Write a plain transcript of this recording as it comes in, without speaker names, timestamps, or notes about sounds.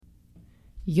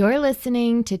You're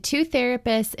listening to Two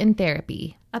Therapists in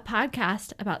Therapy, a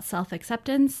podcast about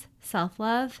self-acceptance,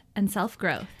 self-love, and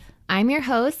self-growth. I'm your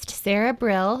host, Sarah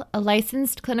Brill, a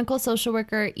licensed clinical social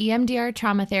worker, EMDR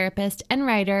trauma therapist, and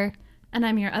writer. And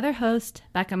I'm your other host,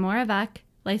 Becca Moravec,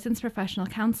 licensed professional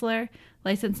counselor,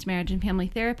 licensed marriage and family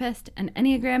therapist, and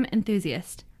Enneagram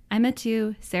enthusiast. I'm a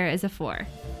 2, Sarah is a 4.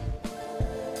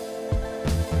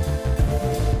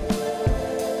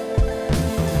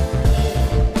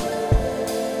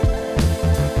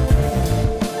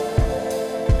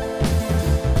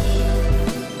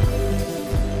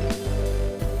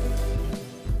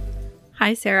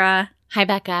 Hi, Sarah. Hi,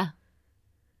 Becca.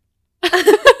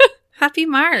 Happy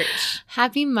March.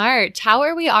 Happy March. How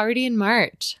are we already in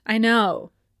March? I know.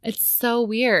 It's so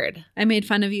weird. I made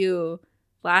fun of you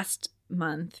last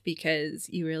month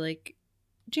because you were like,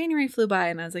 January flew by,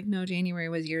 and I was like, no, January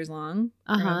was years long.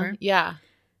 Remember? Yeah.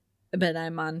 But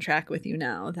I'm on track with you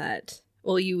now that,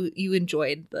 well, you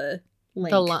enjoyed the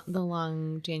link. The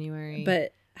long January.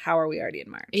 But how are we already in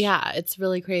March? Yeah, it's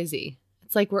really crazy.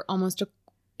 It's like we're almost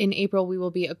in April, we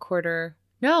will be a quarter.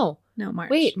 No,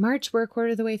 March. Wait, March, we're a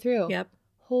quarter of the way through. Yep.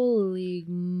 Holy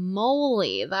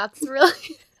moly. That's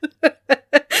really,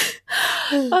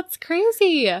 that's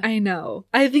crazy. I know.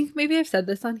 I think maybe I've said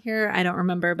this on here. I don't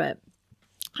remember, but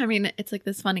I mean, it's like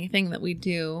this funny thing that we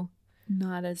do,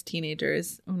 not as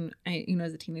teenagers.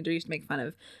 As a teenager, I used to make fun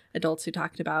of adults who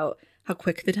talked about how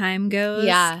quick the time goes.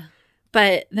 Yeah.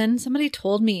 But then somebody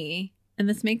told me, and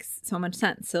this makes so much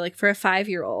sense. So like for a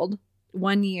 5-year-old,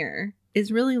 1 year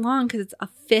is really long because it's a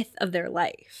fifth of their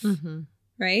life,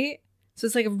 right? So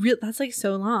it's like that's like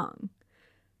so long.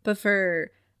 But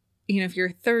for, if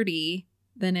you're 30,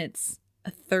 then it's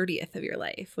a 30th of your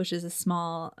life, which is a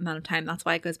small amount of time. That's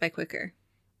why it goes by quicker.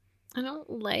 I don't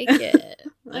like it.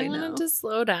 I know. wanted to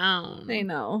slow down. I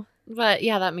know. But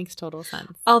yeah, that makes total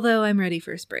sense. Although I'm ready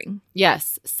for spring.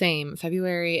 Yes, same.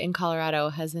 February in Colorado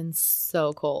has been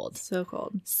so cold. So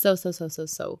cold.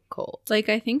 So cold. Like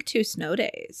I think 2 snow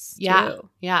days. Yeah. Too.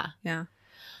 Yeah. Yeah.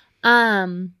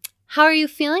 How are you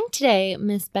feeling today,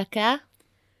 Miss Becca?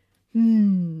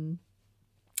 I'm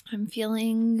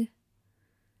feeling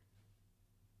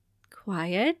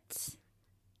quiet.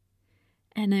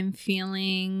 And I'm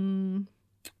feeling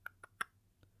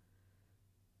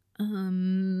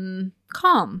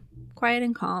calm. Quiet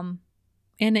and calm.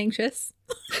 And anxious.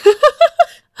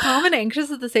 Calm and anxious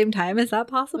at the same time. Is that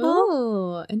possible?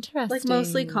 Oh, interesting. Like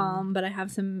mostly calm, but I have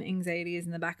some anxieties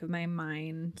in the back of my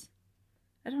mind.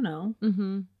 I don't know.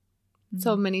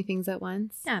 So many things at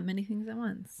once. Yeah, many things at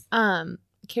once.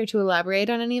 Care to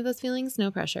elaborate on any of those feelings? No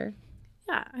pressure.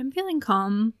 Yeah, I'm feeling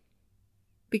calm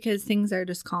because things are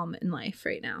just calm in life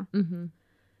right now.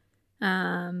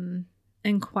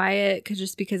 And quiet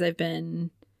just because I've been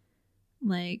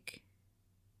like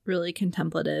really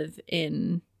contemplative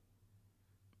in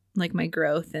like my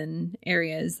growth in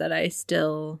areas that I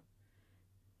still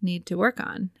need to work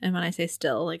on. And when I say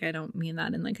still, like I don't mean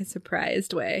that in like a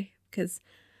surprised way because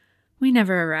we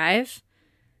never arrive,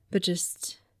 but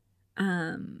just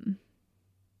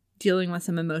dealing with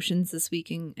some emotions this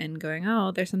week and going, oh,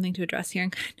 there's something to address here,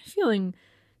 and kind of feeling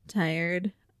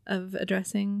tired of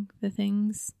addressing the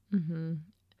things.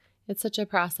 It's such a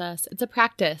process. It's a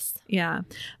practice. Yeah.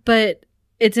 But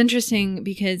it's interesting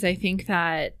because I think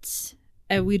that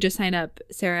we just signed up,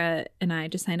 Sarah and I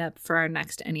just signed up for our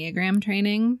next Enneagram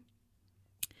training.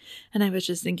 And I was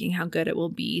just thinking how good it will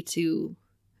be to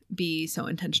be so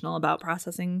intentional about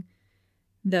processing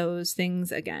those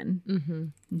things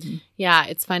again. Yeah,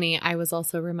 it's funny. I was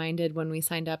also reminded when we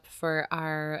signed up for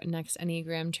our next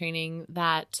Enneagram training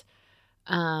that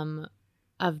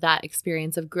of that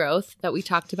experience of growth that we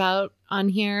talked about on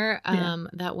here,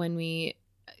 that when we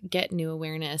get new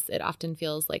awareness, it often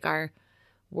feels like our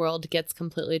world gets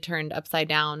completely turned upside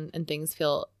down and things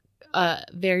feel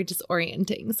very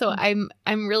disorienting. So I'm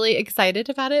really excited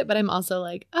about it, but I'm also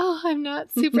like, oh, I'm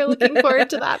not super looking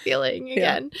forward to that feeling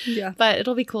again. Yeah. But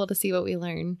it'll be cool to see what we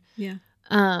learn. Yeah.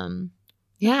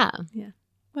 Yeah.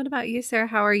 What about you, Sarah?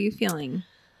 How are you feeling?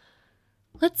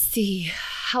 Let's see.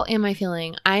 How am I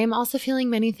feeling? I am also feeling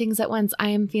many things at once. I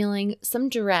am feeling some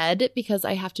dread because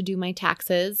I have to do my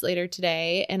taxes later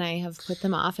today, and I have put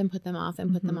them off and put them off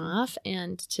and put them off,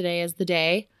 and today is the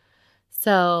day.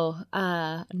 So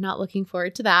I'm not looking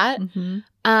forward to that.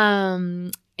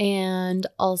 And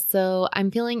also I'm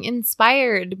feeling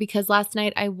inspired because last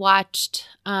night I watched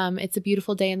It's a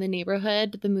Beautiful Day in the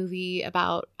Neighborhood, the movie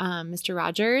about Mr.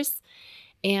 Rogers.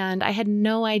 And I had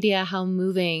no idea how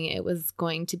moving it was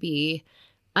going to be.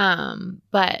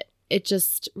 But it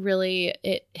just really,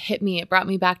 it hit me. It brought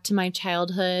me back to my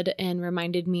childhood and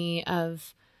reminded me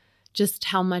of just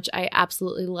how much I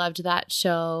absolutely loved that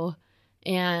show.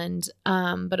 And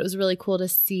but it was really cool to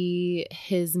see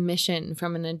his mission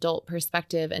from an adult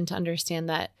perspective and to understand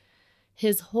that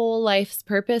his whole life's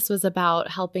purpose was about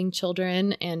helping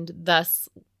children and thus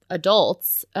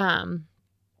adults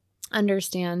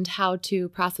understand how to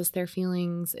process their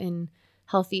feelings in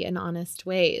healthy and honest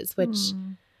ways, which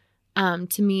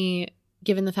to me,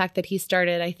 given the fact that he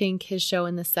started, I think, his show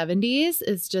in the 70s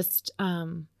is just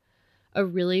a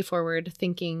really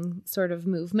forward-thinking sort of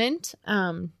movement.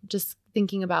 Just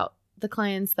thinking about the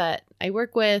clients that I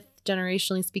work with,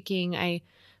 generationally speaking, I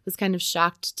was kind of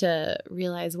shocked to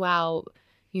realize, wow,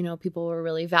 you know, people were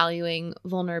really valuing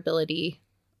vulnerability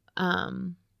a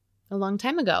long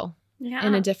time ago. Yeah.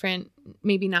 In a different,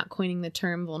 maybe not coining the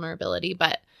term vulnerability,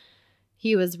 but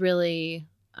he was really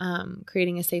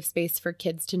creating a safe space for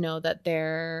kids to know that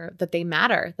they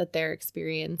matter, that their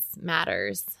experience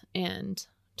matters, and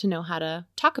to know how to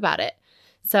talk about it.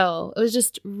 So it was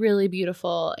just really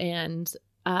beautiful. And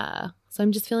so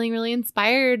I'm just feeling really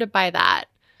inspired by that.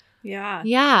 Yeah.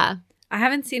 Yeah. I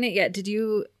haven't seen it yet. Did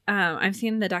you? I've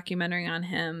seen the documentary on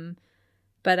him,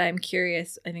 but I'm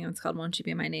curious. I think it's called Won't You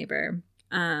Be My Neighbor?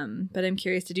 But I'm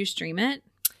curious, did you stream it?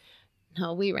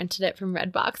 No, we rented it from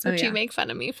Redbox, which you make fun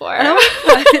of me for.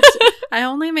 I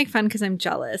only make fun because I'm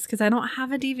jealous because I don't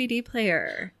have a DVD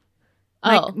player.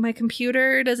 My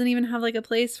computer doesn't even have like a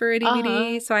place for a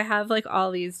DVD. So I have like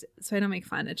all these. So I don't make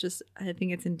fun. It's just, I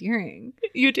think it's endearing.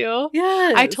 You do?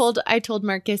 Yes. I told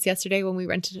Marcus yesterday when we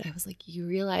rented it, I was like, you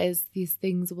realize these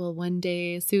things will one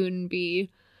day soon be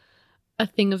a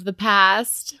thing of the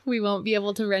past. We won't be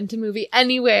able to rent a movie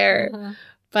anywhere.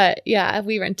 But yeah,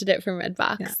 we rented it from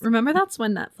Redbox. Yeah. Remember that's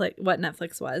when what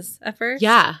Netflix was at first?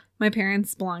 Yeah. My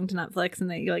parents belonged to Netflix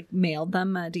and they like mailed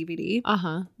them a DVD.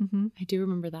 Mm-hmm. I do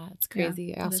remember that. It's crazy.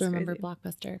 Yeah, I also remember crazy.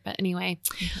 Blockbuster. But anyway.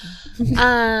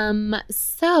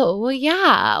 So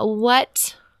yeah,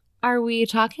 what are we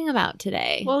talking about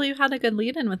today? Well, you had a good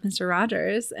lead in with Mr.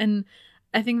 Rogers, and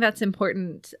I think that's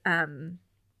important.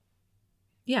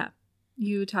 Yeah.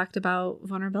 You talked about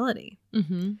vulnerability.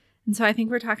 Mm-hmm. And so I think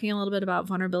we're talking a little bit about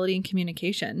vulnerability and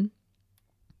communication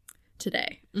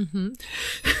today. Mm-hmm.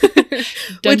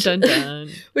 Dun, dun.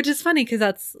 Which is funny because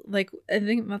that's like, I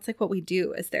think that's like what we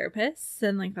do as therapists.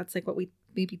 And like, that's like what we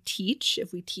maybe teach.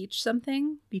 If we teach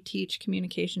something, we teach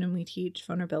communication and we teach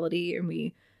vulnerability and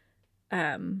we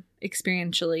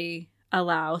experientially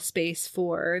allow space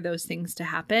for those things to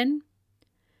happen.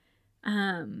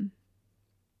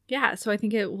 Yeah, so I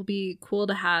think it will be cool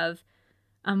to have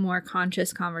a more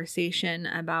conscious conversation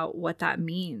about what that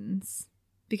means.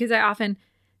 Because I often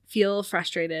feel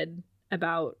frustrated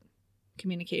about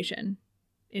communication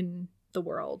in the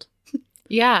world.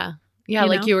 Yeah. Yeah, You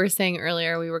like know? you were saying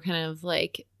earlier, we were kind of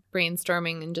like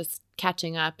brainstorming and just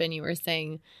catching up, and you were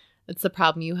saying it's the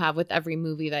problem you have with every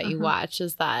movie that you watch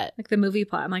is that... Like the movie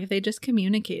plot. I'm like, if they just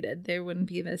communicated, there wouldn't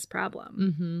be this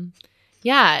problem. Mm-hmm.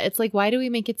 Yeah, it's like, why do we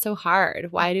make it so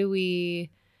hard? Why do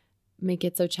we make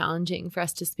it so challenging for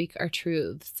us to speak our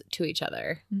truths to each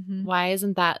other? Mm-hmm. Why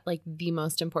isn't that like the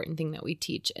most important thing that we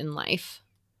teach in life?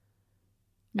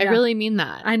 Yeah. I really mean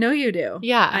that. I know you do.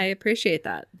 Yeah. I appreciate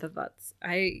that.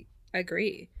 I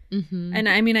agree. Mm-hmm. And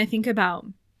I mean, I think about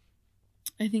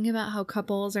how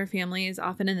couples or families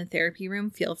often in the therapy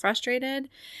room feel frustrated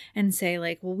and say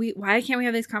like, well, why can't we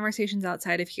have these conversations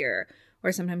outside of here?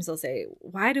 Or sometimes they'll say,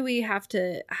 why do we have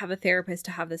to have a therapist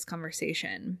to have this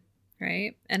conversation?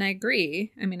 Right. And I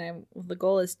agree. I mean, the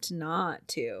goal is to not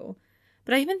to.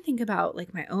 But I even think about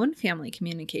like my own family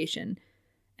communication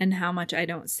and how much I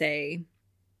don't say,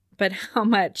 but how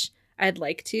much I'd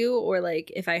like to, or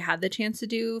like if I had the chance to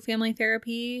do family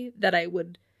therapy, that I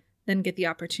would then get the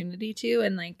opportunity to.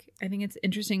 And like, I think it's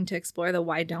interesting to explore the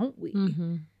why don't we?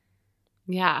 Mm-hmm.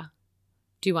 Yeah.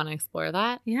 Do you want to explore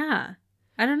that? Yeah.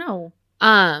 I don't know.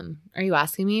 Are you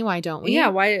asking me why don't we? Yeah,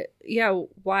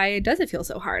 why does it feel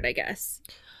so hard, I guess?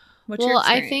 What's your Well,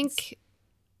 experience?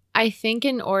 I think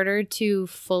in order to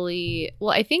fully,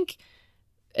 I think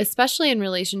especially in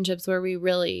relationships where we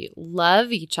really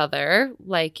love each other,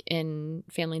 like in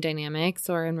family dynamics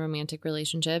or in romantic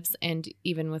relationships and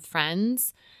even with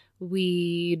friends,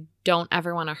 we don't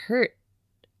ever want to hurt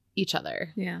each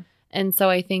other. Yeah. And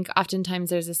so I think oftentimes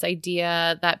there's this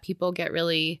idea that people get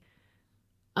really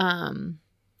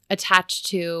attached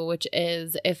to, which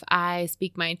is if I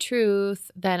speak my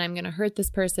truth, then I'm going to hurt this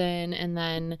person. And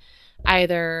then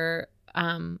either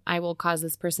I will cause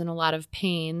this person a lot of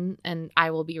pain and I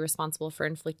will be responsible for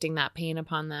inflicting that pain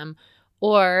upon them,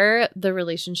 or the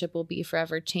relationship will be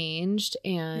forever changed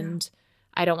and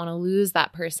I don't want to lose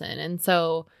that person. And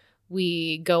so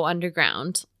we go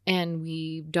underground and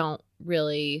we don't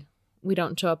really we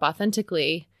don't show up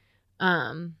authentically,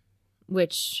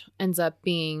 which ends up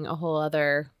being a whole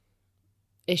other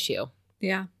issue.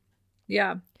 Yeah.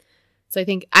 Yeah. So I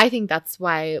think that's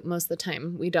why most of the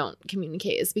time we don't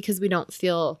communicate, is because we don't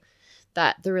feel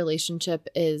that the relationship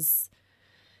is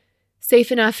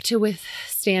safe enough to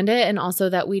withstand it, and also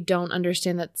that we don't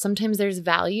understand that sometimes there's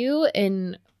value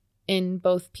in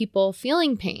both people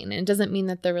feeling pain. And it doesn't mean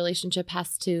that the relationship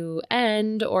has to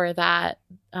end or that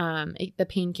the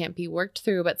pain can't be worked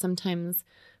through, but sometimes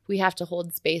we have to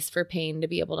hold space for pain to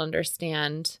be able to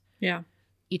understand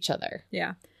each other.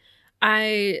 Yeah.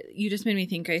 You just made me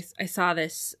think. I saw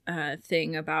this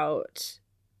thing about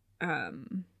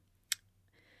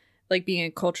like being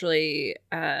a culturally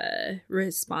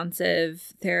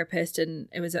responsive therapist, and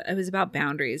it was about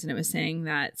boundaries, and it was saying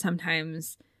that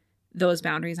sometimes those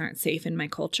boundaries aren't safe in my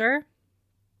culture,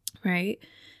 right?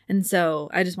 And so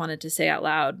I just wanted to say out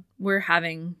loud,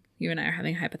 you and I are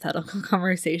having a hypothetical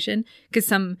conversation, because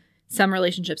some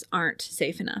relationships aren't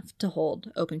safe enough to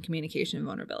hold open communication and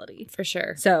vulnerability. For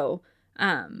sure. So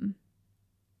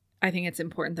I think it's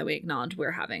important that we acknowledge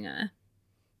we're having a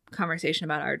conversation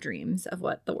about our dreams of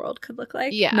what the world could look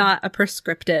like. Yeah. Not a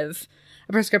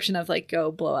prescription of like,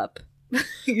 go blow up,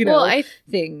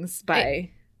 things by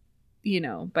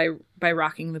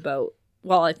rocking the boat.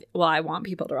 While I want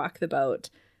people to rock the boat,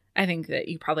 I think that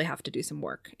you probably have to do some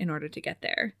work in order to get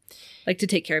there. Like, to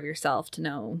take care of yourself, to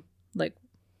know, like,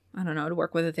 I don't know, to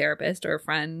work with a therapist or a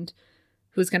friend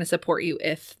who's going to support you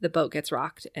if the boat gets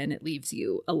rocked and it leaves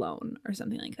you alone or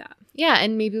something like that. Yeah.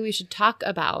 And maybe we should talk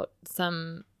about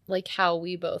some, like, how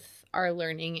we both are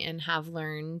learning and have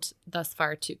learned thus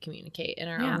far to communicate in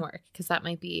our own work, because that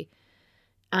might be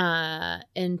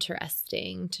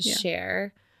interesting to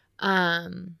share.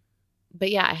 But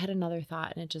yeah, I had another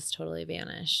thought and it just totally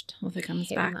vanished. Well, if it comes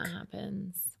back, when that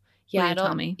happens. Yeah,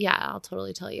 tell me. Yeah, I'll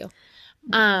totally tell you.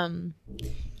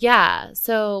 Yeah.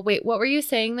 So wait, what were you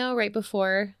saying though right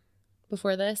before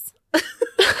this? I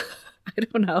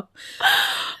don't know.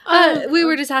 We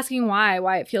were just asking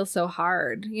why it feels so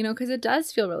hard, because it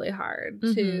does feel really hard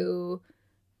to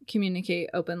communicate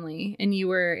openly. And you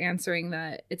were answering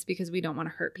that it's because we don't want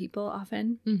to hurt people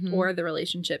often, or the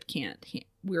relationship can't.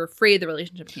 We're afraid the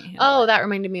relationship can't handle it. That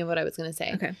reminded me of what I was going to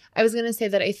say. Okay. I was going to say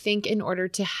that I think in order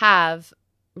to have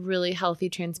really healthy,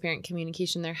 transparent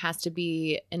communication, there has to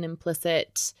be an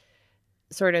implicit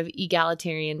sort of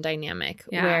egalitarian dynamic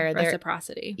where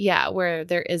reciprocity. Where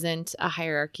there isn't a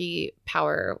hierarchy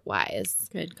power-wise.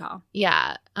 Good call.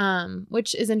 Yeah.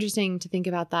 Which is interesting to think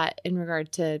about that in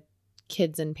regard to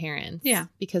kids and parents. Yeah.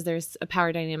 Because there's a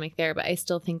power dynamic there, but I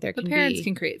still think there can be. Parents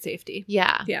can create safety.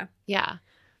 Yeah. Yeah. Yeah.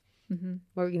 Mm-hmm.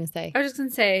 What were we going to say? I was just going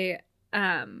to say,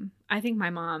 I think my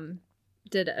mom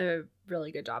did a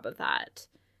really good job of that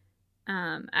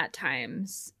at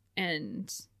times. And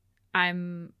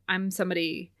I'm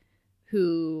somebody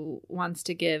who wants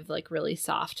to give like really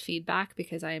soft feedback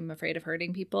because I'm afraid of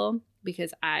hurting people,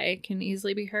 because I can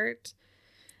easily be hurt.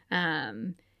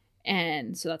 And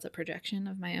so that's a projection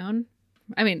of my own.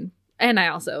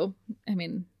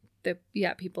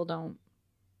 People don't,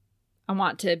 I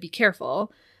want to be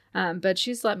careful. But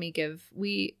she's let me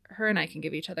her and I can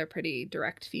give each other pretty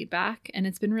direct feedback, and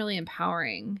it's been really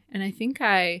empowering. And I think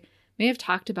I may have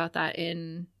talked about that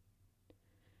in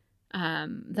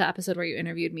the episode where you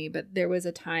interviewed me, but there was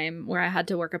a time where I had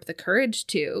to work up the courage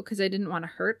to, because I didn't want to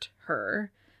hurt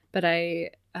her. But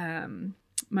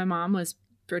my mom was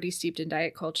pretty steeped in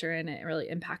diet culture, and it really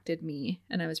impacted me,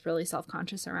 and I was really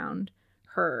self-conscious around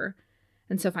her.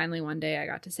 And so finally one day I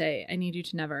got to say, I need you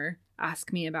to never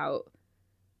ask me about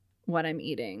what I'm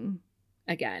eating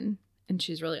again. And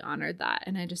she's really honored that.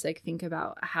 And I just think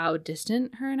about how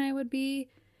distant her and I would be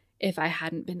if I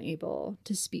hadn't been able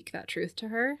to speak that truth to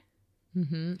her.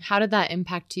 Mm-hmm. How did that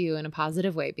impact you in a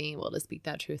positive way, being able to speak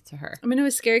that truth to her? I mean, it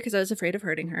was scary because I was afraid of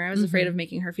hurting her. I was afraid of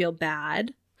making her feel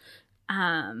bad.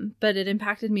 But it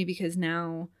impacted me because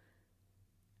now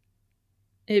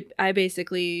I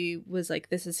basically was like,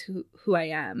 this is who I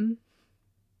am.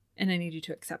 And I need you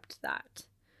to accept that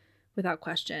without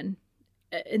question.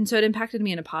 And so it impacted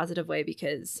me in a positive way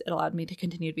because it allowed me to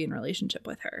continue to be in a relationship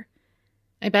with her.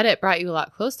 I bet it brought you a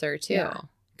lot closer too. Yeah.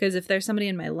 Because if there's somebody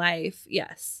in my life,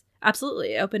 yes,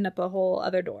 absolutely. It opened up a whole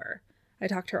other door. I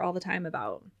talk to her all the time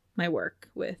about my work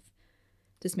with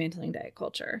dismantling diet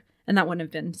culture. And that wouldn't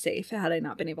have been safe had I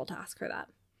not been able to ask her that.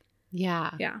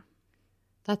 Yeah. Yeah.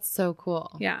 That's so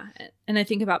cool. Yeah. And I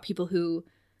think about people who,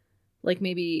 like,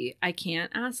 maybe I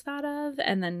can't ask that of,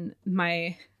 and then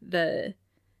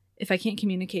if I can't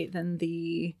communicate, then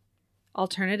the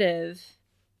alternative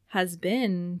has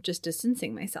been just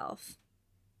distancing myself.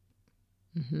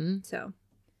 Mm-hmm. So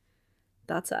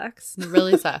that sucks. It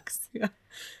really sucks. Yeah.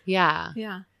 Yeah.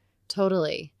 Yeah.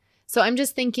 Totally. So I'm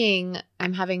just thinking,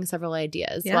 I'm having several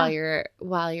ideas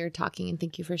while you're talking, and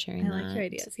thank you for sharing that. I like your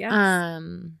ideas. Yes.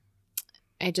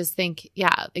 I just think,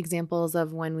 examples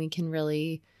of when we can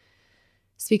really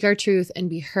speak our truth and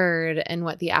be heard, and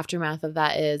what the aftermath of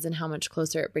that is, and how much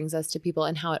closer it brings us to people,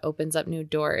 and how it opens up new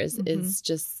doors is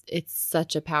just, it's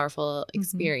such a powerful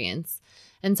experience.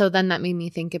 And so then that made me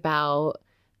think about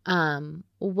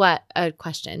what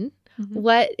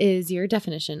is your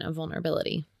definition of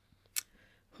vulnerability?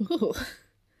 Ooh.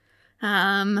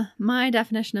 My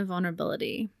definition of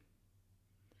vulnerability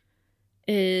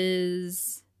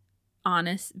is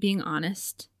being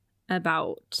honest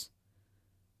about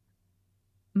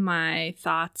my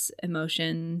thoughts,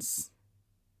 emotions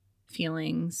and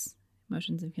feelings,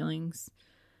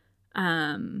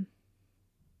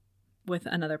 with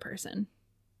another person.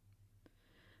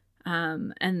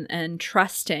 And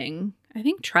trusting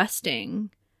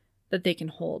that they can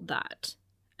hold that,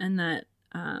 and that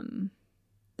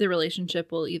the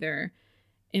relationship will either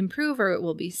improve or it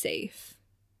will be safe.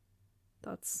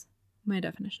 That's my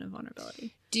definition of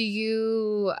vulnerability. Do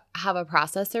you have a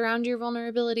process around your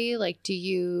vulnerability? Like, do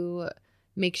you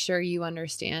make sure you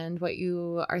understand what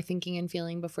you are thinking and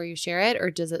feeling before you share it?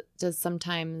 Or does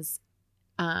sometimes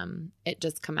it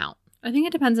just come out? I think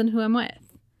it depends on who I'm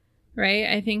with, right?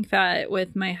 I think that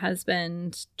with my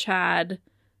husband, Chad,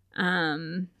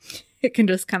 it can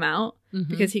just come out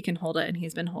because he can hold it, and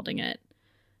he's been holding it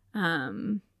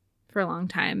for a long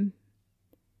time.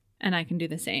 And I can do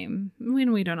the same.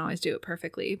 We don't always do it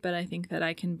perfectly, but I think that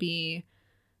I can be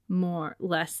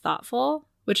less thoughtful,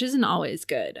 which isn't always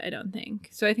good, I don't think.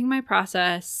 So I think my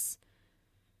process,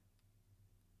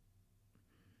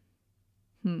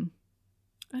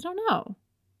 I don't know.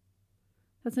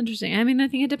 That's interesting. I mean, I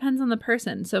think it depends on the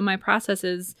person. So my process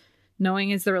is knowing,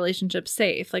 is the relationship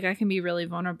safe? Like, I can be really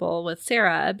vulnerable with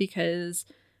Sarah because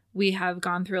we have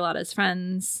gone through a lot as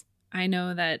friends. I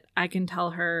know that I can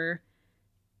tell her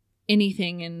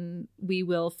anything and we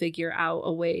will figure out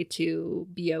a way to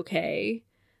be okay.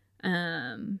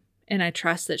 And I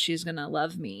trust that she's going to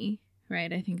love me,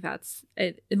 right? I think that's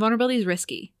it. Vulnerability is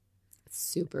risky. It's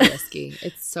super risky.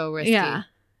 It's so risky. Yeah.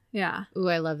 Yeah. Ooh,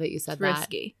 I love that you said that.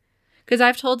 Risky. Because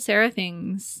I've told Sarah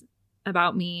things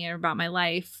about me or about my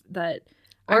life that...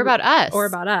 about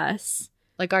us.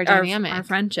 Like our dynamic. Our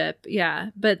friendship. Yeah.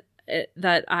 But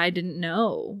that I didn't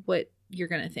know what you're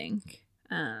going to think.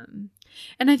 And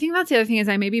I think that's the other thing is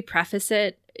I maybe preface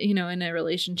it, in a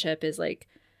relationship is like,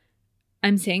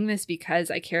 I'm saying this because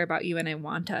I care about you and I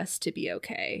want us to be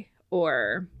okay.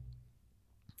 Or,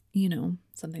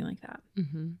 something like that.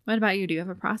 Mm-hmm. What about you? Do you have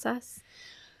a process?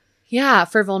 Yeah.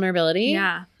 For vulnerability?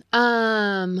 Yeah.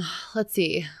 Let's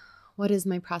see. What is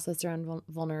my process around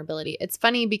vulnerability? It's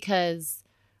funny because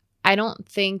I don't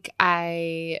think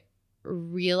I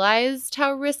realized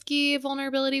how risky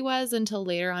vulnerability was until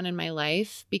later on in my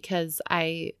life, because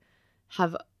I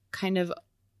have kind of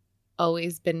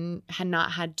always had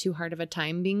not had too hard of a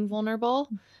time being vulnerable.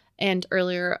 And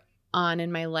earlier on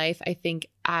in my life, I think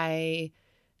I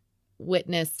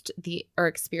witnessed or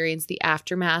experienced the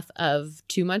aftermath of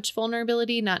too much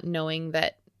vulnerability, not knowing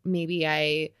that maybe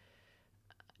I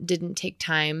didn't take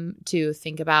time to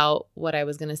think about what I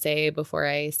was going to say before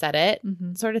I said it,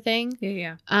 sort of thing.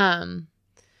 Yeah.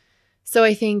 So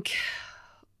I think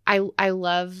I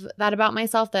love that about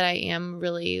myself, that I am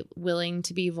really willing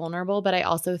to be vulnerable, but I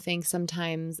also think it's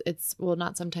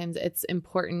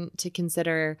important to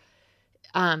consider,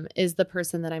 is the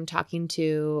person that I'm talking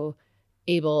to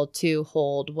able to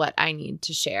hold what I need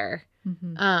to share?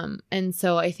 And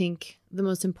so I think the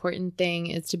most important thing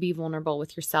is to be vulnerable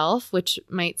with yourself, which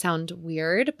might sound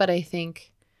weird, but I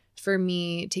think for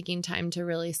me, taking time to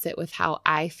really sit with how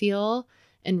I feel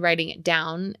and writing it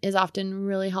down is often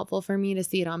really helpful for me to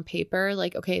see it on paper.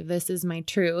 Like, okay, this is my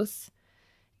truth,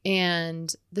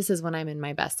 and this is when I'm in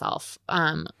my best self.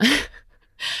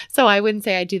 So I wouldn't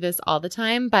say I do this all the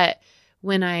time, but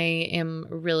when I am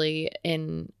really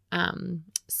in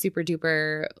super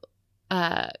duper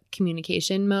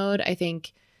communication mode, I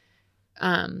think,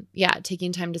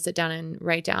 taking time to sit down and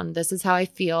write down, this is how I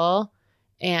feel,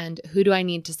 and who do I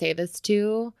need to say this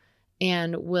to,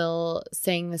 and will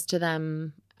saying this to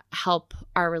them help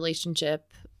our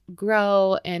relationship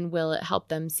grow, and will it help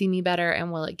them see me better,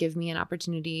 and will it give me an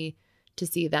opportunity to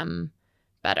see them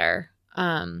better?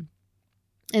 And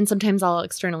sometimes I'll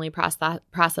externally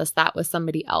process that with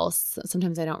somebody else.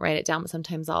 Sometimes I don't write it down, but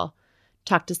sometimes I'll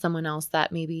talk to someone else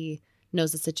that maybe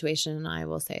knows the situation, and I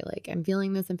will say, like, I'm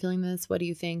feeling this. What do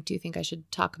you think? Do you think I should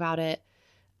talk about it?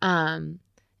 And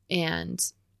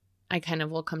I kind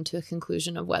of will come to a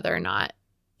conclusion of whether or not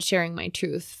sharing my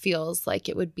truth feels like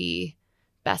it would be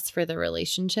best for the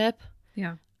relationship.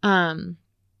 Yeah.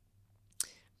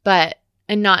 But,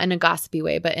 and not in a gossipy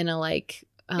way, but in a like,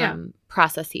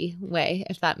 processy way,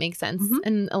 if that makes sense. Mm-hmm.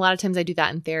 And a lot of times I do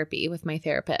that in therapy with my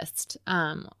therapist.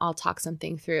 I'll talk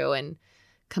something through and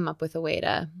come up with a way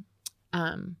to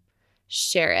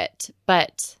share it.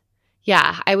 But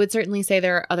yeah, I would certainly say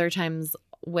there are other times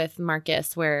with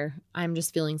Marcus where I'm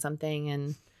just feeling something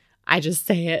and I just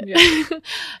say it. Yeah.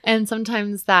 And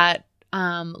sometimes that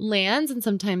lands and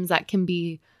sometimes that can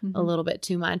be a little bit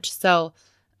too much. So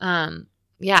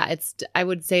yeah, I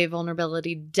would say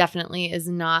vulnerability definitely is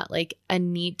not like a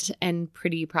neat and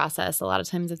pretty process. A lot of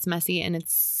times it's messy and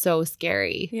it's so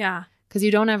scary. Yeah. Because you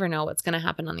don't ever know what's going to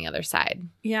happen on the other side.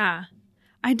 Yeah.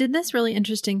 I did this really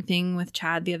interesting thing with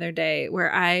Chad the other day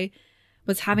where I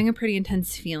was having a pretty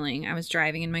intense feeling. I was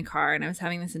driving in my car and I was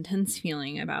having this intense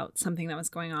feeling about something that was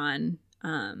going on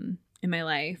in my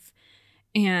life.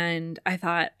 And I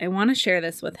thought, I want to share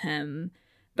this with him.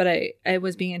 But I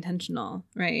was being intentional,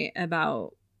 right?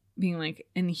 About being like,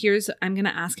 and I'm going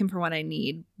to ask him for what I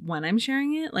need when I'm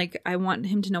sharing it. Like, I want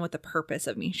him to know what the purpose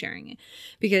of me sharing it.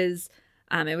 Because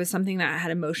it was something that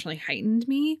had emotionally heightened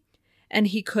me. And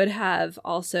he could have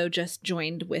also just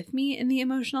joined with me in the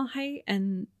emotional height.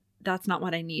 And that's not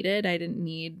what I needed. I didn't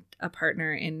need a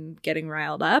partner in getting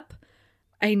riled up.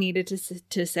 I needed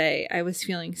to say I was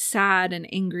feeling sad and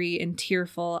angry and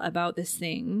tearful about this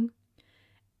thing.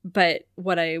 But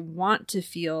what I want to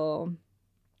feel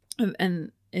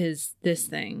and is this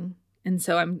thing. And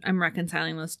so I'm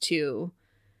reconciling those two.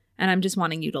 And I'm just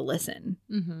wanting you to listen.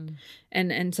 Mm-hmm.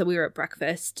 And so we were at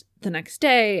breakfast the next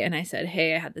day. And I said,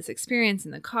 hey, I had this experience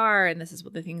in the car. And this is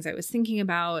what the things I was thinking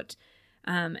about.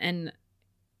 And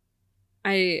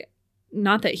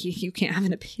not that you can't have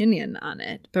an opinion on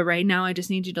it. But right now I just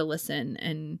need you to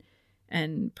listen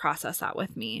and process that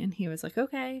with me. And he was like,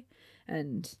 okay.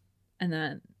 And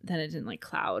then it didn't like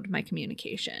cloud my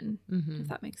communication, if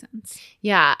that makes sense.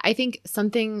 Yeah. I think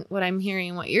what I'm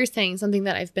hearing, what you're saying, something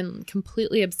that I've been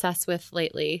completely obsessed with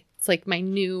lately, it's like my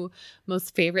new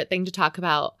most favorite thing to talk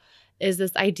about, is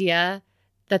this idea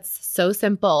that's so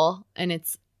simple and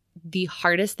it's the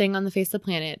hardest thing on the face of the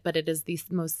planet, but it is the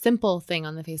most simple thing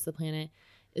on the face of the planet,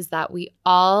 is that we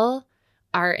all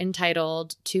are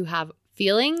entitled to have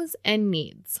feelings and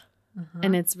needs.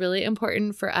 And it's really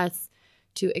important for us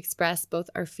to express both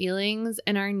our feelings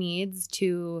and our needs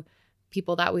to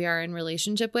people that we are in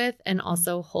relationship with, and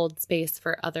also hold space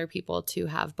for other people to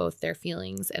have both their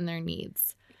feelings and their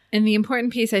needs. And the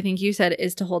important piece, I think you said,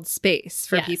 is to hold space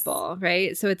for people,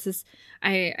 right? So it's this,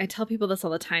 I tell people this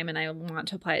all the time, and I want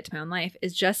to apply it to my own life,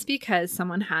 is just because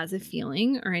someone has a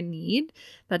feeling or a need,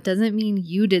 that doesn't mean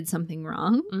you did something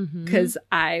wrong, because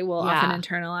I will often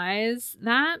internalize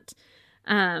that.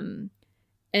 And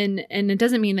it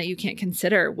doesn't mean that you can't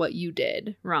consider what you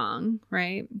did wrong,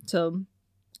 right? So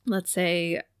let's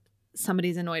say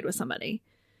somebody's annoyed with somebody.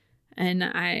 And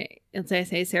let's say I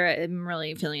say, Sarah, I'm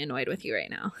really feeling annoyed with you right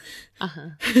now.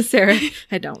 Sarah,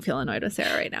 I don't feel annoyed with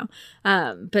Sarah right now.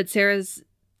 But Sarah's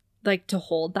like to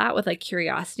hold that with like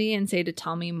curiosity and say to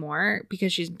tell me more,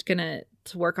 because she's going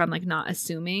to work on like not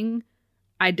assuming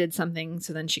I did something,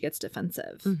 so then she gets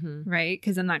defensive, right?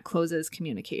 Because then that closes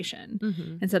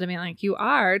communication. Instead of being like,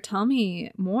 tell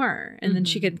me more. And then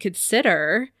she could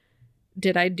consider,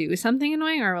 did I do something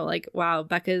annoying? Or like, wow,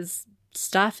 Becca's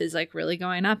stuff is like really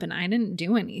going up and I didn't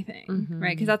do anything,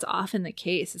 right? Because that's often the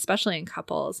case, especially in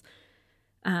couples.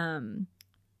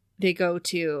 They go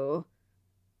to,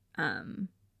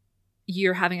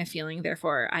 you're having a feeling,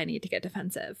 therefore I need to get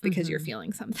defensive because you're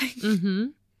feeling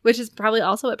something. Which is probably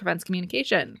also what prevents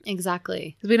communication.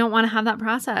 Exactly. Because we don't want to have that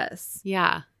process.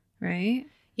 Yeah. Right?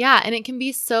 Yeah. And it can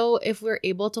be so, if we're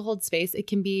able to hold space, it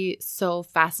can be so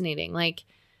fascinating. Like,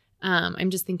 I'm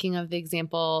just thinking of the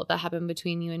example that happened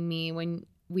between you and me when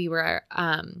we were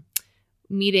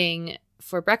meeting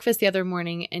for breakfast the other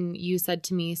morning, and you said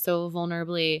to me so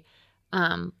vulnerably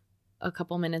a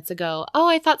couple minutes ago, oh,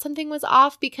 I thought something was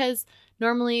off because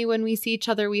normally when we see each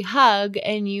other, we hug,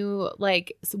 and you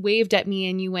like waved at me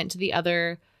and you went to the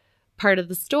other part of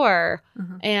the store.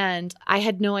 And I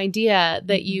had no idea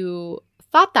that you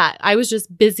thought that. I was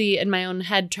just busy in my own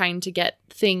head trying to get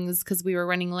things because we were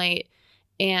running late.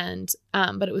 And,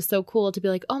 but it was so cool to be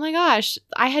like, oh my gosh,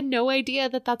 I had no idea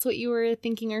that that's what you were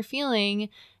thinking or feeling.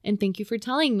 And thank you for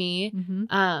telling me,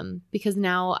 because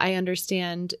now I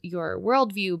understand your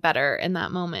worldview better in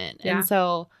that moment. Yeah. And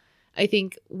so I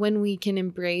think when we can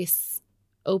embrace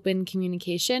open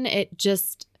communication,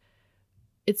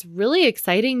 it's really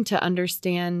exciting to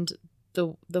understand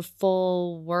the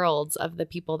full worlds of the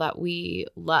people that we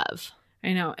love.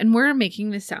 I know. And we're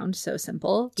making this sound so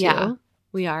simple, too. Yeah,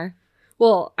 we are.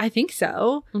 Well, I think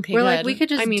so. Okay, we're good. like, we could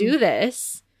just do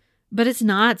this, but it's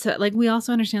not. So, like, we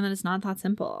also understand that it's not that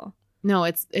simple. No,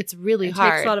 it's really hard.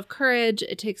 It takes a lot of courage.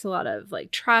 It takes a lot of, like,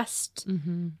 trust,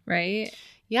 right?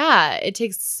 Yeah, it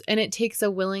takes a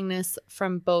willingness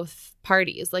from both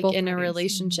parties, like in a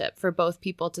relationship, for both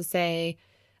people to say,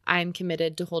 I'm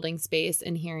committed to holding space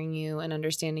and hearing you and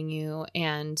understanding you,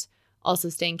 and also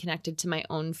staying connected to my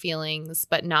own feelings,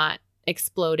 but not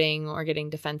exploding or getting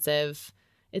defensive.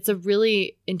 It's a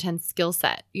really intense skill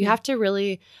set. You have to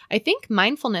really, I think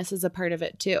mindfulness is a part of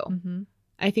it too. Mm-hmm.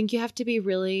 I think you have to be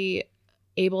really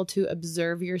able to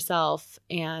observe yourself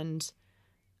and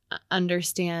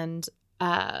understand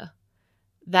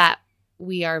that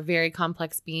we are very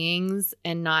complex beings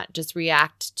and not just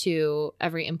react to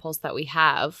every impulse that we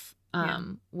have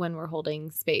when we're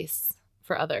holding space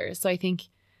for others. So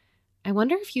I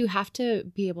wonder if you have to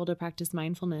be able to practice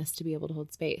mindfulness to be able to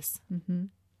hold space. Mm-hmm.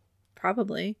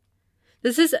 Probably.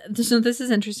 This is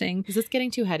interesting. Is this getting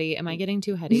too heady? Am I getting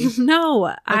too heady? No.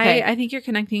 Okay. I think you're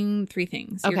connecting three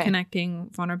things. Okay. You're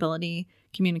connecting vulnerability,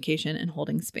 communication, and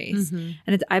holding space. Mm-hmm.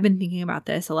 And I've been thinking about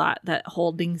this a lot, that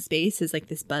holding space is like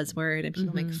this buzzword, and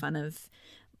people make fun of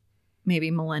maybe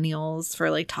millennials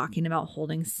for like talking about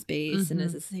holding space and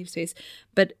is it a safe space.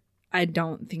 But I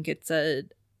don't think it's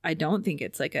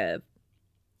like a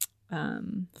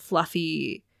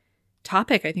fluffy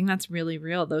topic. I think that's really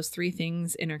real. Those three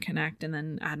things interconnect, and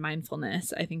then add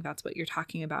mindfulness. I think that's what you're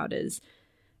talking about, is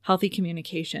healthy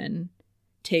communication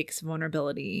takes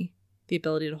vulnerability, the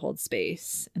ability to hold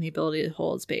space, and the ability to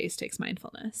hold space takes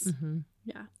mindfulness. Mm-hmm.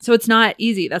 Yeah. So it's not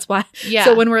easy. That's why. Yeah.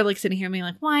 So when we're like sitting here being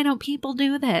like, why don't people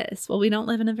do this? Well, we don't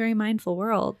live in a very mindful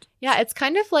world. Yeah. It's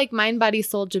kind of like mind, body,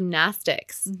 soul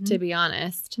gymnastics, to be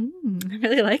honest. I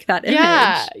really like that image.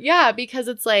 Yeah. Yeah. Because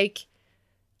it's like,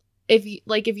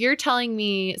 if you're telling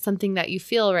me something that you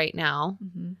feel right now,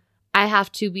 I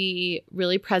have to be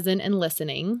really present and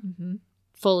listening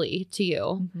fully to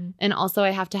you. And also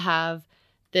I have to have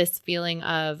this feeling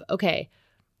of, okay,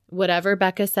 whatever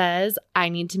Becca says, I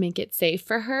need to make it safe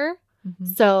for her.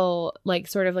 So like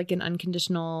sort of like an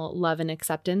unconditional love and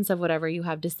acceptance of whatever you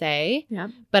have to say. Yeah.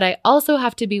 But I also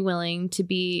have to be willing to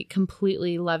be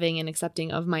completely loving and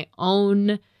accepting of my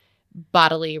own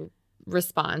bodily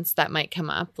response that might come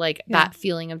up, like that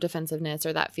feeling of defensiveness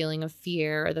or that feeling of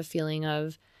fear or the feeling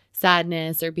of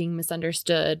sadness or being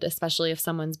misunderstood, especially if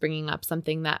someone's bringing up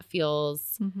something that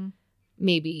feels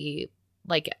maybe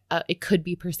like it could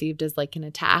be perceived as like an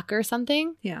attack or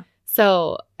something. Yeah.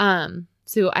 So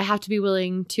I have to be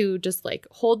willing to just like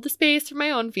hold the space for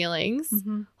my own feelings,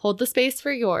 hold the space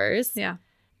for yours. Yeah.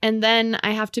 And then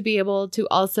I have to be able to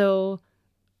also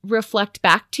reflect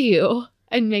back to you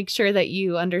and make sure that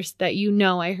you that you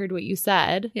know I heard what you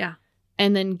said. Yeah.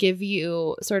 And then give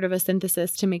you sort of a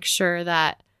synthesis to make sure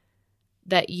that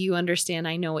you understand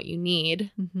I know what you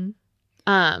need.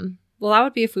 Well, that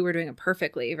would be if we were doing it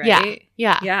perfectly, right? Yeah.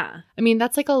 Yeah. Yeah. I mean,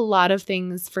 that's like a lot of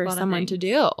things for someone to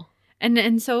do.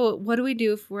 And so what do we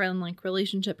do if we're in like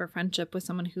relationship or friendship with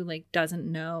someone who like doesn't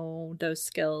know those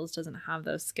skills, doesn't have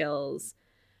those skills?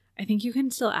 I think you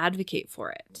can still advocate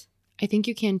for it. I think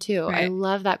you can too. Right? I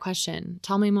love that question.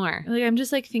 Tell me more. Like, I'm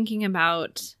just like thinking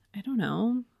about, I don't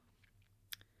know.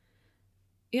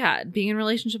 Yeah, being in a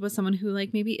relationship with someone who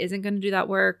like maybe isn't going to do that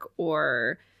work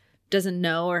or doesn't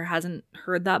know or hasn't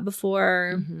heard that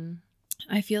before.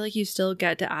 I feel like you still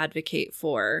get to advocate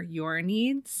for your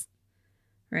needs,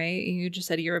 right? You just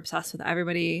said you're obsessed with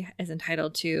everybody is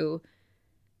entitled to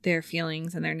their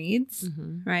feelings and their needs,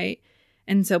 right?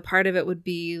 And so part of it would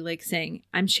be like saying,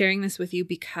 I'm sharing this with you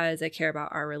because I care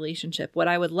about our relationship. What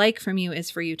I would like from you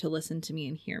is for you to listen to me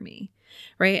and hear me,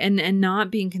 right? And not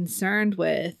being concerned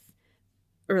with,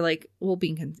 or like, well,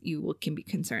 you can be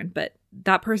concerned, but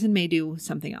that person may do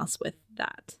something else with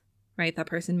that, right? That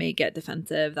person may get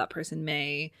defensive. That person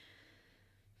may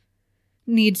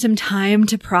need some time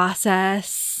to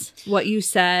process what you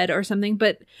said or something.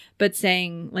 But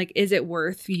saying like, is it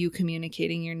worth you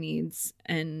communicating your needs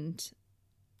and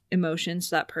emotions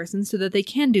to that person so that they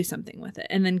can do something with it,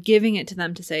 and then giving it to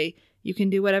them to say, you can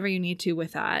do whatever you need to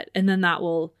with that. And then that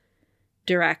will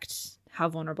direct how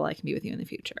vulnerable I can be with you in the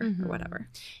future or whatever.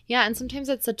 Yeah. And sometimes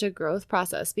it's such a growth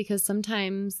process because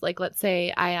sometimes, like, let's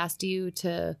say I asked you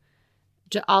to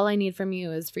all I need from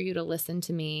you is for you to listen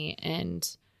to me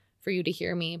and for you to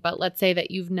hear me. But let's say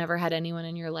that you've never had anyone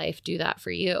in your life do that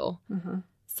for you.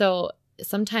 So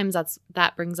sometimes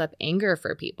that brings up anger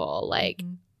for people. Like,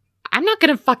 I'm not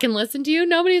going to fucking listen to you.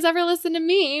 Nobody's ever listened to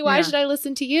me. Why should I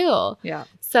listen to you? Yeah.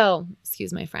 So,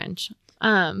 excuse my French.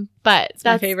 But that's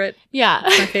my favorite. Yeah.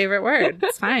 It's my favorite word.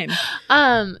 It's fine.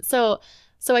 So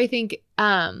I think,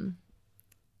 I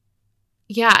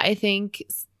think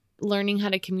learning how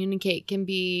to communicate can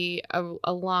be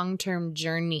a long-term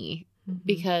journey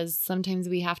because sometimes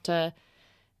we have to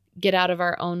get out of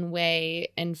our own way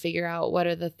and figure out what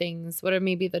are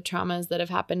maybe the traumas that have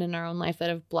happened in our own life that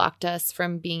have blocked us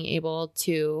from being able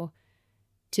to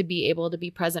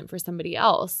be present for somebody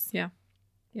else. Yeah.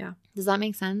 Yeah. Does that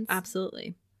make sense?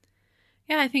 Absolutely.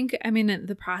 Yeah,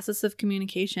 the process of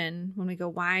communication, when we go,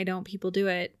 why don't people do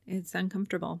it? It's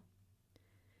uncomfortable.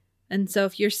 And so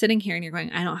if you're sitting here and you're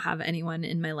going, I don't have anyone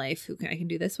in my life I can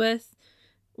do this with,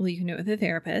 well, you can do it with a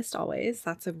therapist always.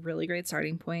 That's a really great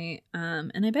starting point.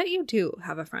 And I bet you do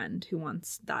have a friend who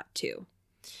wants that too.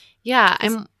 Yeah.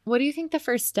 And what do you think the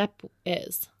first step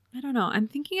is? I don't know. I'm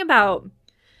thinking about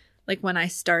like when I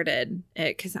started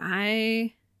it, because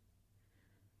I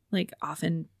like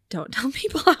often don't tell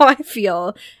people how I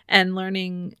feel, and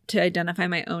learning to identify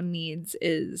my own needs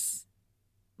is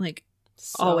like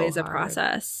always a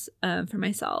process for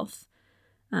myself.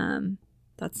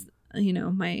 That's,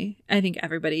 I think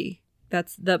everybody,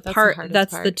 that's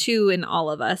the two in all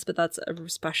of us, but that's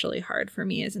especially hard for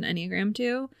me as an Enneagram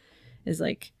 2 is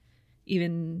like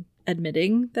even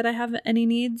admitting that I have any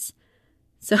needs.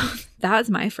 So that was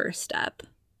my first step.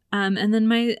 And then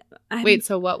wait,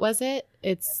 so what was it?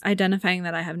 It's identifying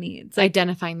that I have needs.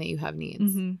 Identifying that you have needs.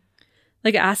 Mm-hmm.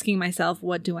 Like asking myself,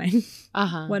 what do I need?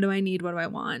 What do I need? What do I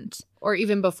want? Or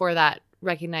even before that,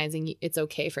 recognizing it's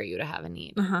okay for you to have a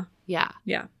need. Yeah.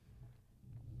 Yeah.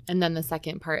 And then the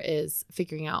second part is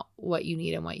figuring out what you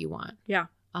need and what you want. Yeah.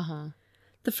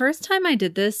 The first time I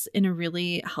did this in a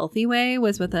really healthy way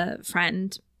was with a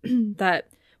friend that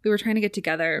we were trying to get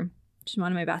together. She's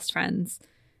one of my best friends.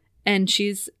 And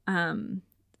she's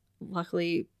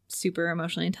luckily super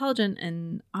emotionally intelligent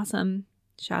and awesome.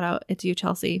 Shout out. It's you,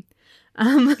 Chelsea.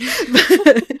 But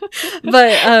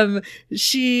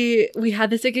we had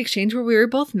this like exchange where we were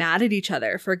both mad at each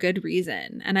other for good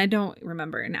reason. And I don't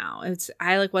remember now.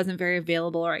 I like wasn't very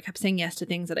available, or I kept saying yes to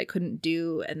things that I couldn't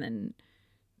do. And then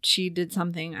she did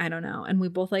something, I don't know. And we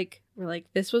both like were like,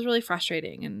 this was really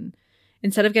frustrating. And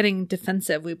instead of getting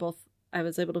defensive, I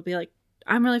was able to be like,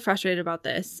 I'm really frustrated about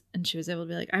this. And she was able to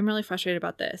be like, I'm really frustrated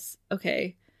about this.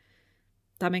 Okay.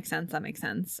 That makes sense.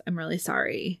 I'm really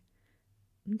sorry.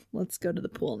 Let's go to the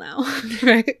pool now.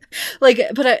 Right? Like,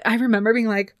 but I remember being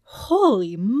like,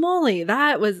 holy moly.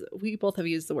 We both have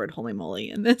used the word holy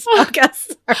moly in this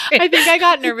podcast. I think I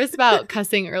got nervous about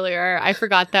cussing earlier. I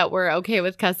forgot that we're okay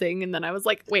with cussing. And then I was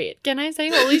like, wait, can I say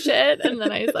holy shit? And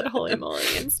then I said holy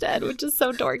moly instead, which is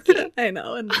so dorky. I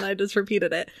know. And then I just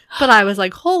repeated it. But I was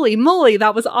like, holy moly,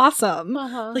 that was awesome.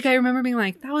 Like, I remember being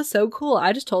like, that was so cool.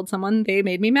 I just told someone they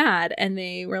made me mad. And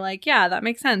they were like, yeah, that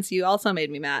makes sense. You also made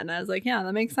me mad. And I was like, yeah,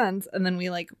 that makes sense. And then we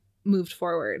like moved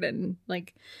forward and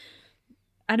like,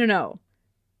 I don't know.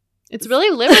 It's really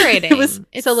liberating.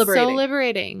 It's so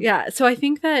liberating. Yeah. So I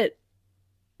think that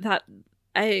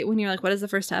when you're like, what is the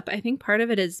first step? I think part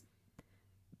of it is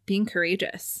being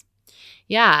courageous.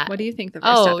 Yeah. What do you think the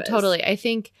first step is? Oh, totally. I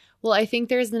think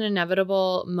there's an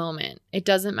inevitable moment. It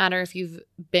doesn't matter if you've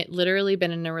literally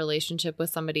been in a relationship with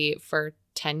somebody for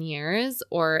 10 years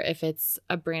or if it's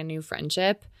a brand new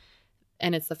friendship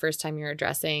and it's the first time you're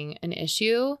addressing an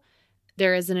issue.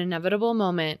 There is an inevitable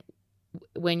moment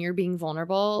when you're being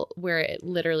vulnerable where it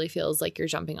literally feels like you're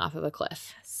jumping off of a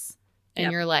cliff. Yes.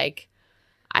 And you're like,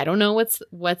 I don't know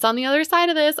what's on the other side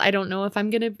of this. I don't know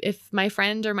if my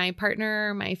friend or my partner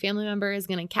or my family member is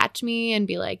going to catch me and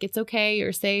be like, it's okay,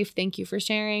 you're safe, thank you for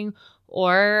sharing.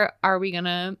 Or are we going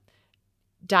to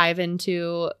dive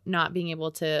into not being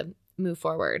able to move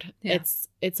forward? Yeah.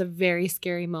 It's a very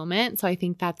scary moment. So I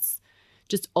think that's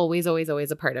just always, always, always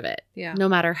a part of it. Yeah. No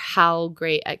matter how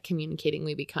great at communicating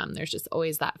we become, there's just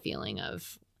always that feeling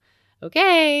of,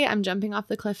 okay, I'm jumping off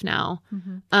the cliff now.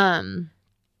 Mm-hmm.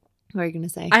 What are you going to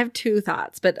say? I have two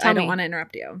thoughts, but I don't want to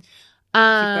interrupt you.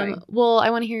 Well, I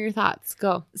want to hear your thoughts.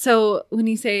 Go. So when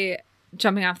you say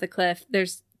jumping off the cliff,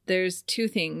 there's two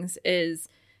things. Is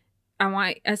I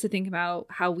want us to think about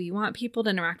how we want people to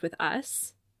interact with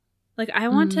us. Like, I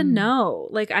want to know.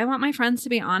 Like, I want my friends to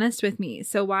be honest with me.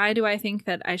 So why do I think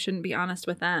that I shouldn't be honest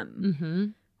with them? Mm-hmm.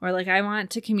 Or like, I want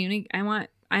to communicate.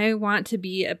 I want to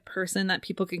be a person that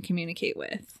people can communicate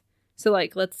with. So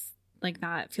like,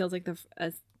 that feels like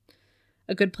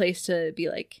a good place to be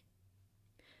like,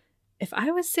 if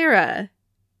I was Sarah,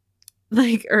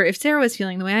 like, or if Sarah was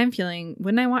feeling the way I'm feeling,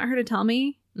 wouldn't I want her to tell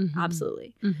me? Mm-hmm.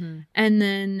 Absolutely. Mm-hmm. And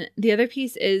then the other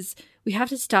piece is we have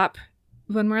to stop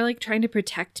when we're like trying to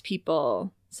protect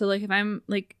people. So like if I'm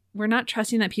like, we're not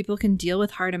trusting that people can deal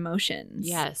with hard emotions.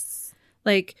 Yes.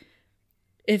 Like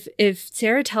if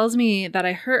Sarah tells me that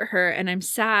I hurt her and I'm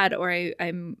sad or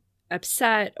I'm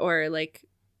upset or like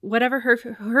whatever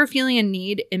her feeling and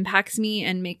need impacts me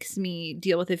and makes me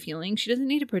deal with a feeling, she doesn't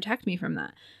need to protect me from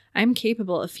that. I'm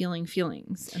capable of feeling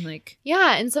feelings and like.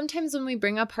 Yeah. And sometimes when we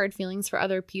bring up hard feelings for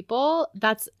other people,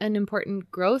 that's an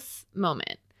important growth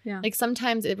moment. Yeah. Like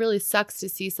sometimes it really sucks to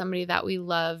see somebody that we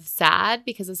love sad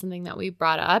because of something that we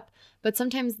brought up. But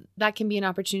sometimes that can be an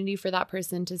opportunity for that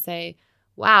person to say,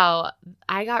 wow,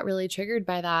 I got really triggered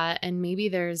by that. And maybe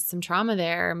there's some trauma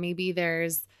there. Maybe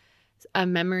there's a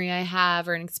memory I have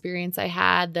or an experience I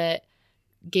had that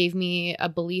gave me a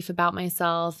belief about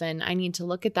myself. And I need to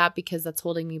look at that because that's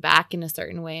holding me back in a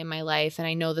certain way in my life. And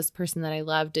I know this person that I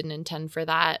love didn't intend for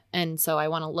that. And so I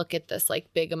want to look at this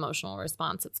like big emotional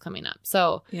response that's coming up.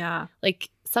 So yeah, like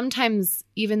sometimes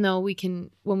even though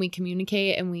when we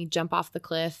communicate and we jump off the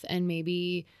cliff and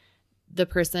maybe the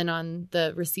person on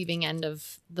the receiving end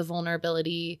of the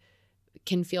vulnerability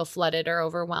can feel flooded or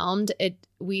overwhelmed,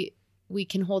 we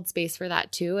can hold space for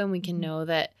that too. And we can know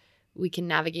that we can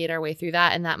navigate our way through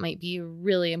that. And that might be a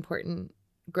really important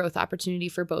growth opportunity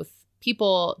for both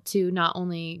people to not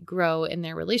only grow in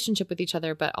their relationship with each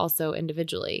other, but also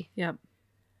individually. Yep.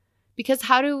 Because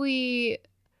how do we,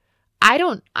 I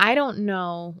don't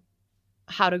know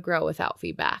how to grow without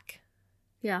feedback.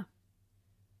 Yeah.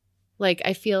 Like,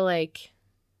 I feel like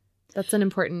that's an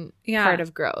important part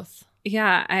of growth.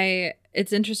 Yeah.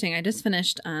 It's interesting. I just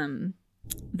finished,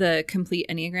 The Complete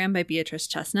Enneagram by Beatrice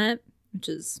Chestnut, which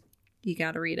is, you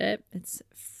got to read it. It's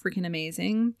freaking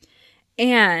amazing.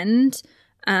 And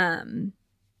I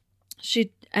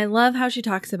love how she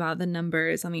talks about the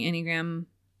numbers on the Enneagram,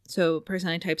 so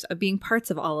personality types, of being parts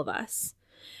of all of us.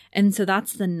 And so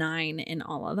that's the 9 in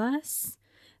all of us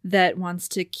that wants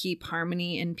to keep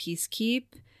harmony and peace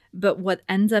keep. But what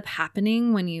ends up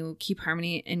happening when you keep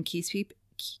harmony and peace keep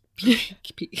is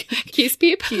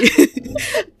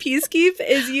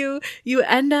you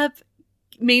end up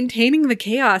maintaining the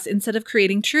chaos instead of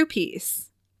creating true peace,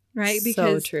 right?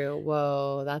 Because so true.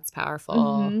 Whoa, that's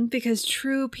powerful. Because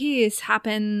true peace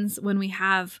happens when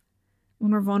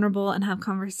we're vulnerable and have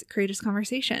courageous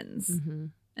conversations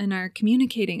and are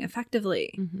communicating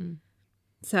effectively.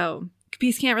 So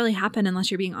peace can't really happen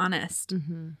unless you're being honest.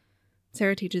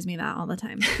 Sarah teaches me that all the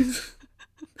time.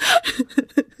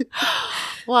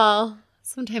 Well,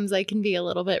 sometimes I can be a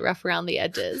little bit rough around the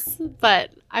edges,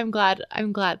 but I'm glad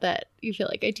that you feel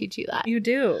like I teach you that. You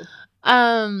do.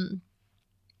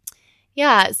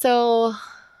 Yeah, so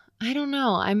I don't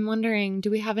know. I'm wondering,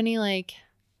 do we have any like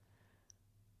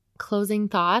closing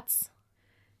thoughts?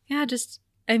 Yeah, just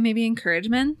maybe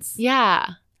encouragements.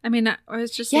 Yeah. I mean, I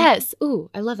was just yes. Ooh,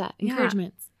 I love that.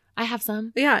 Encouragements. I have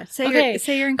some. Yeah. Say your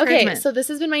encouragement. Okay, so this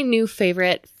has been my new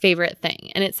favorite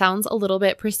thing. And it sounds a little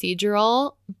bit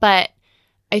procedural, but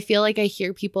I feel like I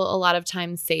hear people a lot of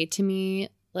times say to me,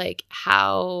 like,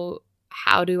 how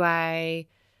do I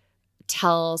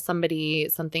tell somebody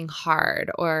something hard?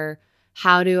 Or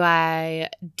how do I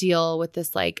deal with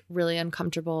this like really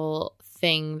uncomfortable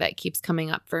thing that keeps coming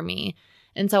up for me?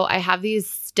 And so I have these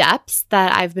steps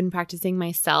that I've been practicing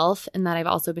myself and that I've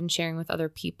also been sharing with other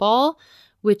people,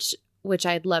 which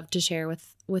I'd love to share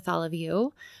with all of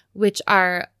you, which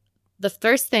are the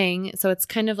first thing. So it's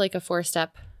kind of like a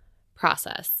 4-step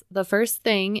process. The first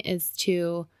thing is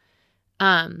to,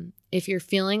 if you're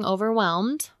feeling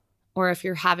overwhelmed or if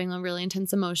you're having a really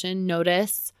intense emotion,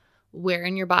 notice where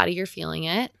in your body you're feeling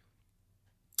it.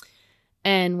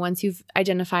 And once you've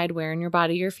identified where in your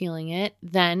body you're feeling it,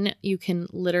 then you can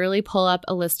literally pull up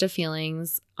a list of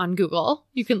feelings on Google.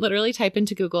 You can literally type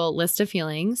into Google list of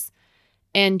feelings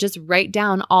and just write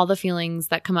down all the feelings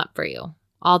that come up for you,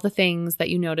 all the things that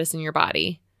you notice in your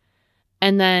body.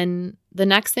 And then the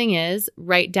next thing is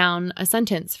write down a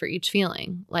sentence for each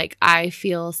feeling. Like, I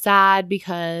feel sad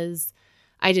because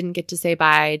I didn't get to say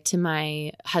bye to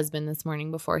my husband this morning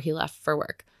before he left for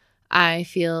work. I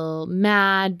feel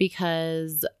mad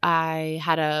because I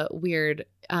had a weird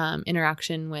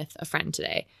interaction with a friend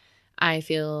today. I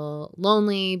feel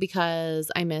lonely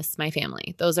because I miss my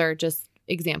family. Those are just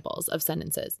examples of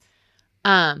sentences.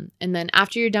 And then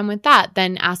after you're done with that,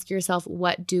 then ask yourself,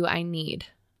 what do I need?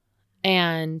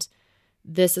 And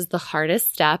this is the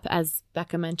hardest step. As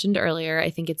Becca mentioned earlier, I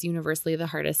think it's universally the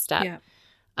hardest step. Yeah.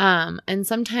 And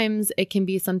sometimes it can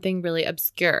be something really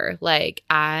obscure. Like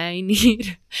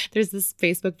there's this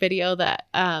Facebook video that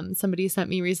somebody sent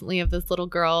me recently of this little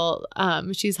girl.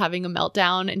 She's having a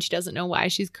meltdown and she doesn't know why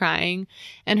she's crying.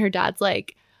 And her dad's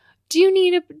like, do you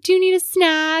need a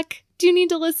snack? do you need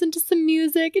to listen to some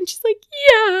music? And she's like,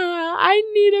 yeah, I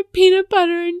need a peanut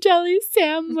butter and jelly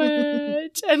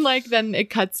sandwich. And like, then it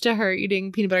cuts to her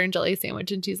eating peanut butter and jelly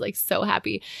sandwich. And she's like so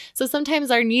happy. So sometimes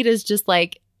our need is just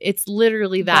like, it's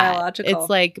literally that. Biological. It's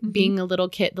like being a little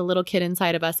kid. The little kid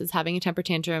inside of us is having a temper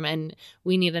tantrum and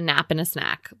we need a nap and a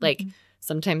snack. Like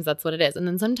sometimes that's what it is. And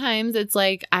then sometimes it's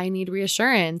like, I need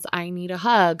reassurance. I need a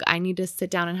hug. I need to sit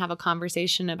down and have a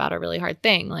conversation about a really hard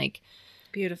thing. Like,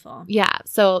 beautiful. yeah.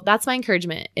 So that's my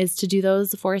encouragement, is to do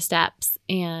those 4 steps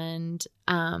and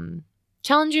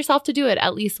challenge yourself to do it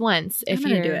at least once. I'm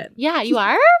going to do it. Yeah, you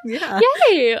are? Yeah.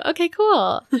 Yay. Okay,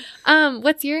 cool.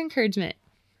 What's your encouragement?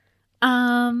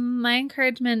 My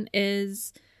encouragement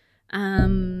is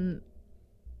in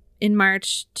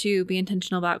March to be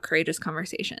intentional about courageous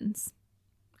conversations.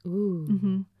 Ooh.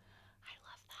 Mm-hmm. I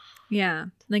love that. Yeah.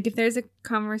 Like if there's a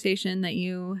conversation that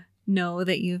you know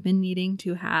that you've been needing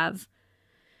to have,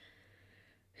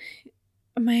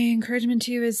 my encouragement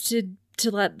to you is to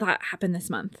let that happen this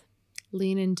month.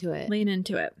 Lean into it. Lean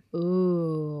into it.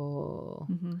 Ooh.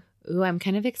 Mm-hmm. Ooh, I'm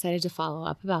kind of excited to follow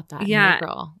up about that. Yeah. In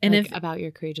April, and like, about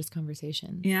your courageous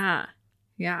conversation. Yeah.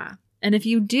 Yeah. And if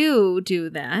you do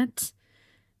that,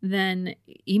 then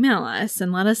email us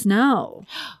and let us know.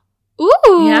 Ooh.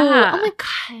 Yeah. Oh my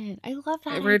God. I love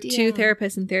that. We're idea.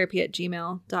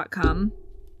 2therapistsintherapy@gmail.com.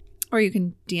 Or you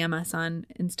can DM us on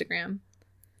Instagram.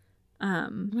 Oh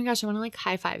my gosh, I want to like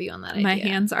high five you on that idea. My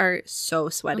hands are so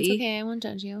sweaty. It's okay, I won't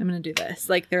judge you. I'm going to do this.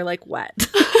 Like they're like wet.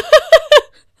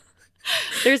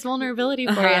 There's vulnerability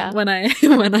for you. When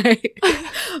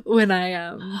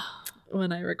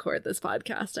I record this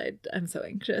podcast, I'm so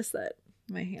anxious that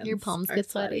my hands, your palms are get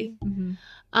sweaty.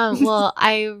 Mm-hmm. Well,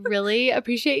 I really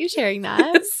appreciate you sharing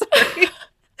that. Sorry.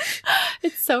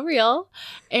 It's so real,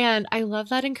 and I love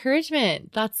that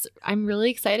encouragement. I'm really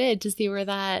excited to see where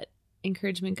that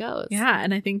encouragement goes. Yeah,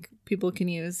 and I think people can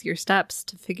use your steps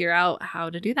to figure out how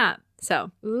to do that.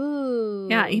 So, ooh,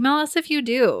 yeah, email us if you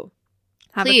do.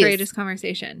 Have Please. a courageous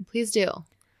conversation. Please do. All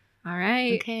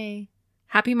right. Okay.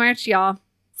 Happy March, y'all.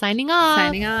 Signing off.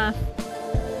 Signing off.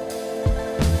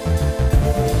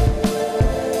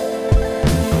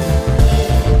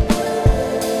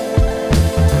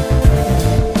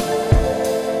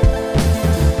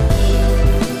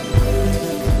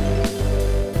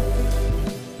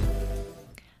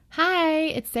 Hi,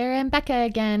 it's Sarah and Becca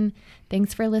again.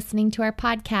 Thanks for listening to our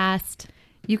podcast.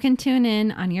 You can tune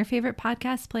in on your favorite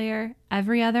podcast player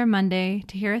every other Monday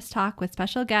to hear us talk with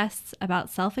special guests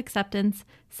about self-acceptance,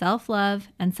 self-love,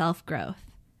 and self-growth.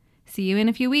 See you in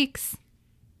a few weeks.